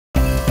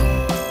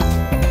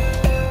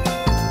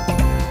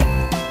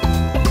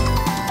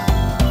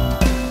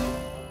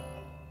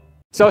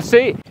So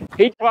see,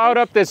 he plowed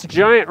up this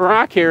giant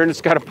rock here and it's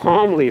got a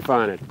palm leaf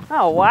on it.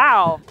 Oh,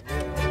 wow.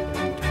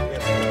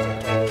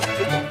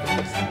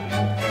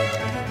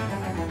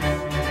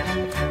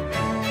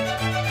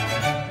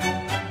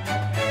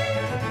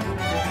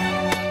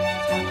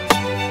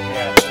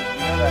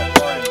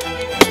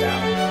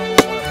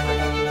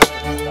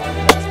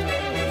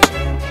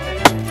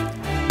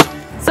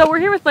 So we're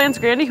here with Lance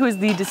Grande, who is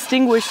the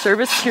Distinguished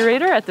Service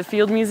Curator at the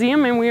Field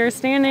Museum, and we are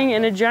standing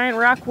in a giant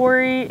rock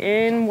quarry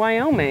in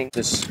Wyoming.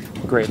 This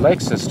Great Lake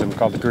system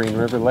called the Green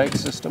River Lake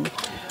System,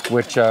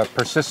 which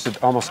persisted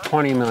almost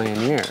 20 million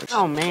years.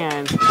 Oh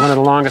man. It's one of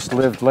the longest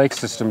lived lake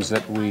systems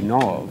that we know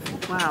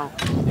of. Wow.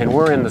 And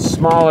we're in the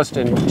smallest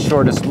and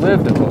shortest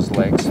lived of those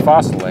lakes,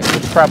 Fossil Lake,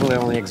 which probably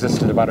only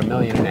existed about 1.5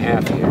 million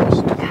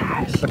years.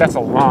 Gosh. But that's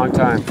a long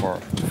time for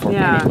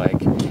any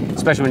lake.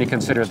 Especially when you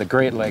consider the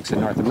Great Lakes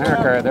in North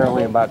America, they're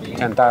only about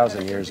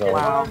 10,000 years old.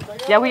 Wow.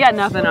 Yeah, we got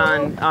nothing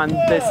on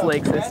this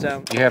lake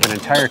system. You have an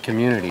entire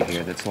community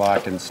here that's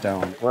locked in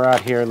stone. We're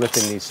out here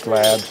lifting these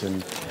slabs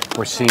and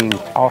we're seeing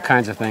all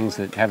kinds of things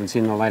that haven't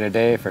seen the light of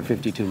day for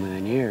 52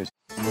 million years.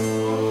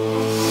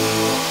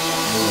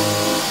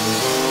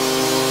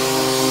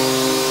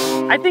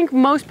 I think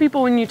most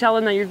people, when you tell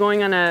them that you're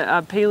going on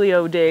a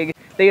paleo dig,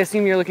 they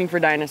assume you're looking for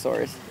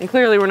dinosaurs. And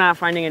clearly we're not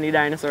finding any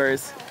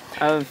dinosaurs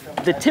of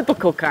the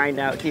typical kind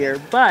out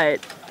here, but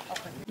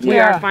we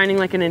are finding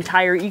like an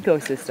entire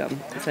ecosystem,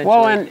 essentially.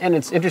 Well, and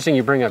it's interesting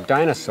you bring up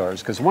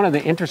dinosaurs, because one of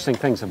the interesting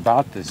things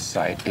about this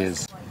site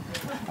is,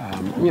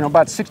 you know,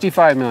 about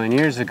 65 million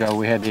years ago,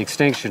 we had the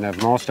extinction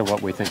of most of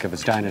what we think of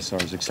as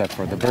dinosaurs, except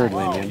for the bird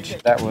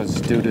lineage. That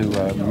was due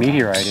to a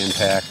meteorite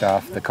impact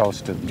off the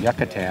coast of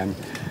Yucatan,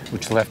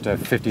 which left a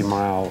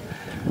 50-mile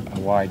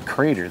wide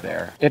crater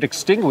there. It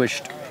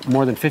extinguished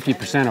more than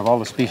 50% of all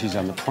the species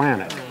on the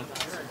planet.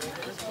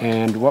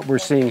 And what we're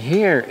seeing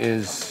here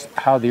is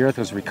how the Earth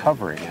was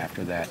recovering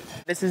after that.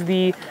 This is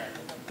the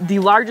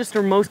largest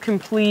or most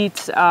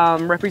complete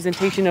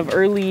representation of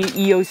early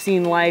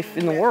Eocene life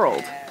in the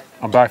world.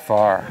 By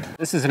far.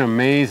 This is an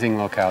amazing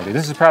locality.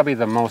 This is probably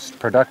the most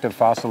productive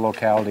fossil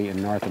locality in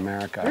North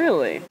America.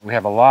 Really? We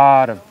have a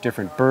lot of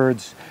different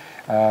birds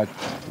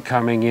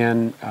coming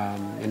in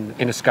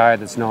a sky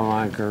that's no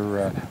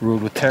longer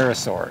ruled with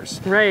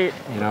pterosaurs. Right.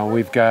 You know,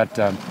 we've got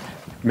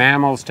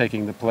mammals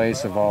taking the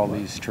place of all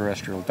these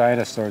terrestrial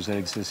dinosaurs that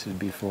existed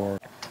before.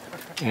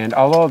 And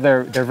although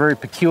they're very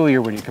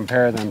peculiar when you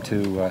compare them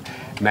to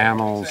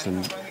mammals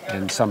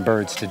and some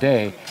birds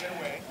today,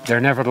 they're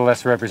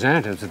nevertheless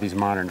representatives of these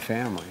modern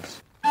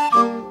families.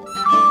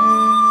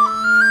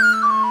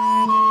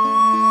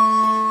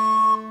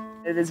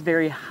 It is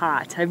very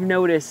hot. I've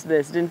noticed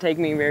this. It didn't take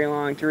me very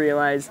long to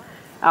realize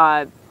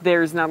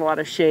there's not a lot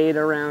of shade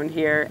around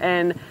here.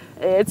 And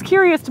it's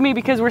curious to me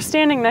because we're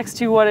standing next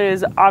to what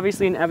is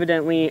obviously and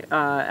evidently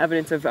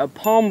evidence of a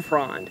palm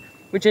frond,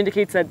 which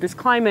indicates that this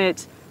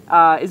climate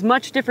is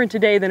much different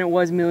today than it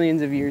was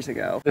millions of years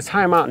ago. This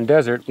high mountain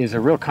desert is a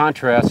real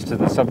contrast to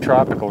the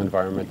subtropical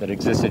environment that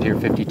existed here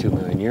 52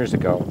 million years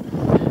ago.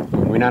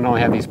 We not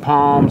only have these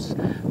palms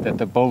that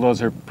the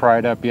bulldozer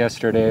pried up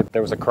yesterday,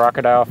 there was a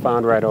crocodile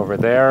found right over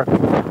there.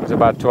 It was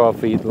about 12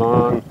 feet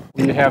long.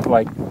 You have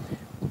like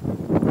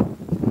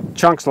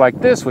chunks like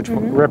this, which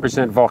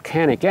represent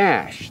volcanic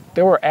ash.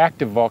 There were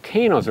active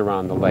volcanoes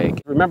around the lake.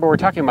 Remember, we're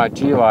talking about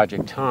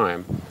geologic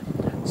time.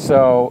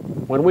 So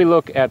when we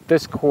look at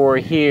this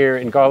quarry here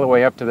and go all the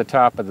way up to the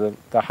top of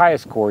the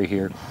highest quarry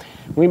here,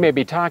 we may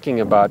be talking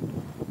about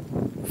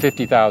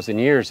 50,000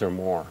 years or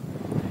more.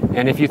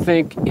 And if you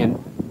think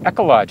in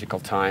ecological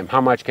time,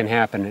 how much can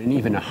happen in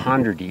even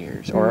 100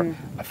 years or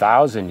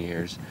 1,000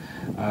 years,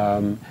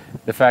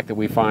 the fact that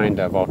we find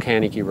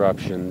volcanic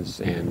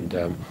eruptions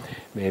and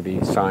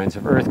maybe signs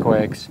of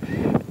earthquakes,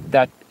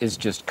 that is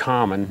just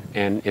common,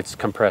 and it's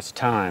compressed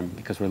time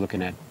because we're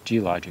looking at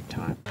geologic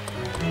time.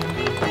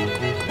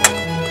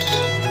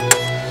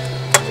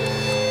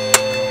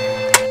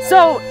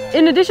 So,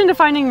 in addition to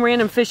finding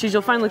random fishes,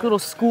 you'll find like little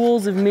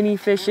schools of mini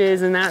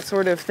fishes and that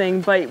sort of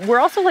thing, but we're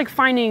also like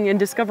finding and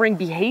discovering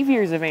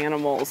behaviors of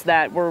animals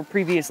that were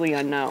previously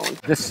unknown.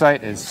 This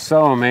site is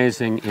so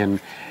amazing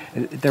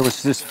there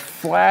was this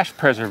flash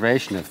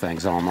preservation of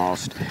things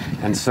almost,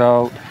 and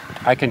so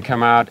I can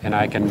come out and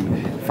I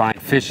can find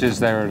fishes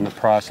that are in the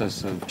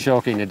process of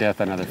choking to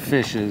death on other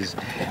fishes,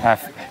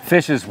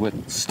 fishes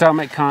with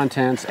stomach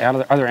contents,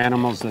 other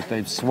animals that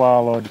they've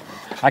swallowed.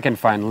 I can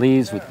find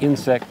leaves with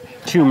insect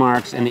chew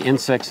marks and the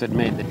insects that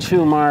made the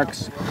chew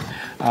marks.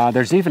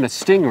 There's even a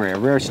stingray, a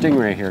rare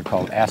stingray here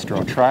called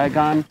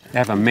Astrotrigon. They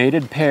have a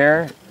mated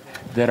pair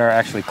that are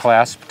actually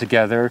clasped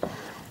together,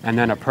 and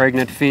then a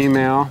pregnant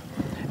female,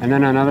 and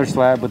then another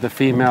slab with a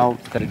female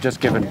that had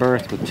just given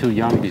birth with 2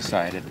 young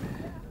beside it.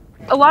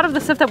 A lot of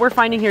the stuff that we're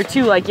finding here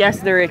too, like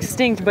yes, they're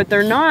extinct, but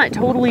they're not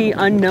totally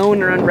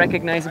unknown or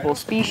unrecognizable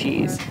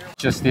species.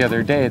 Just the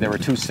other day, there were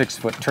 2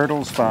 6-foot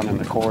turtles found in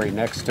the quarry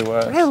next to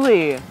us.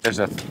 Really? There's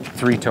a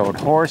 3-toed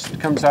horse that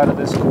comes out of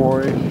this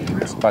quarry.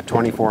 It's about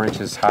 24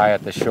 inches high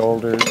at the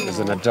shoulders as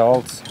an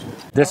adult.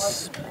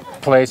 This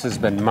place has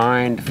been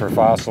mined for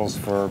fossils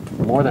for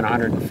more than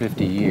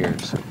 150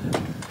 years.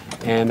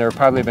 And there have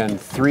probably been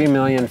 3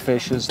 million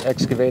fishes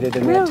excavated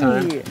in that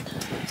time.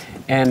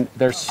 And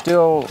there's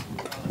still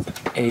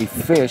a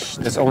fish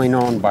that's only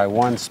known by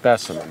one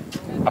specimen,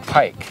 a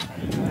pike.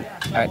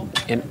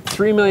 In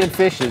 3 million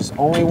fishes,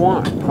 only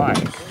one pike.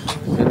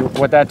 And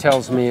what that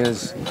tells me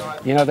is,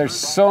 you know, there's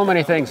so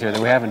many things here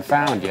that we haven't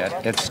found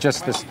yet. It's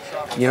just this,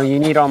 you know, you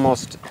need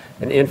almost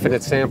an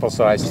infinite sample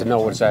size to know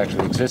what's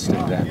actually existed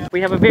then.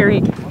 We have a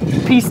very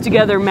pieced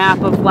together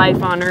map of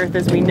life on Earth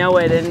as we know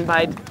it, and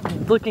by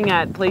looking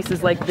at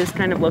places like this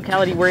kind of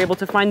locality, we're able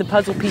to find the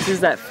puzzle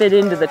pieces that fit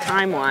into the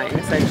timeline,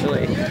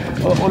 essentially.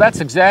 Well, that's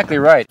exactly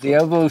right. The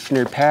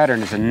evolutionary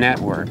pattern is a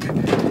network,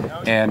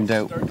 and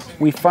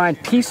we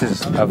find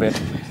pieces of it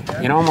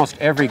in almost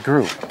every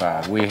group.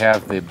 We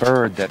have the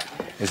bird that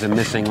is a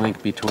missing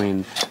link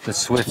between the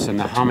swifts and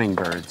the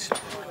hummingbirds.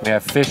 We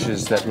have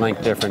fishes that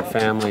link different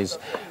families.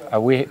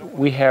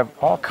 We have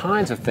all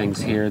kinds of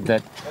things here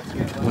that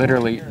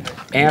literally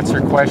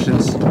answer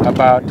questions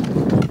about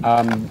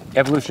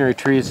evolutionary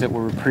trees that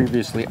we were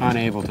previously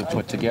unable to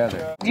put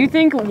together. Do you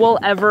think we'll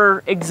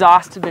ever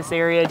exhaust this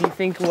area? Do you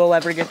think we'll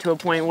ever get to a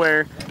point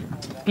where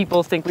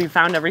people think we've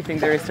found everything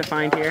there is to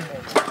find here?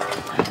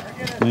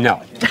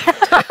 No.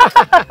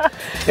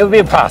 It would be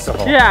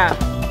impossible. Yeah.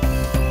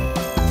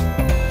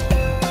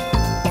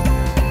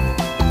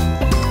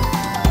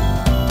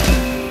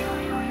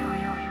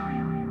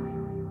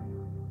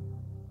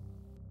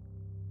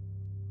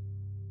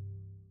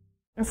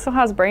 It still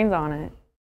has brains on it.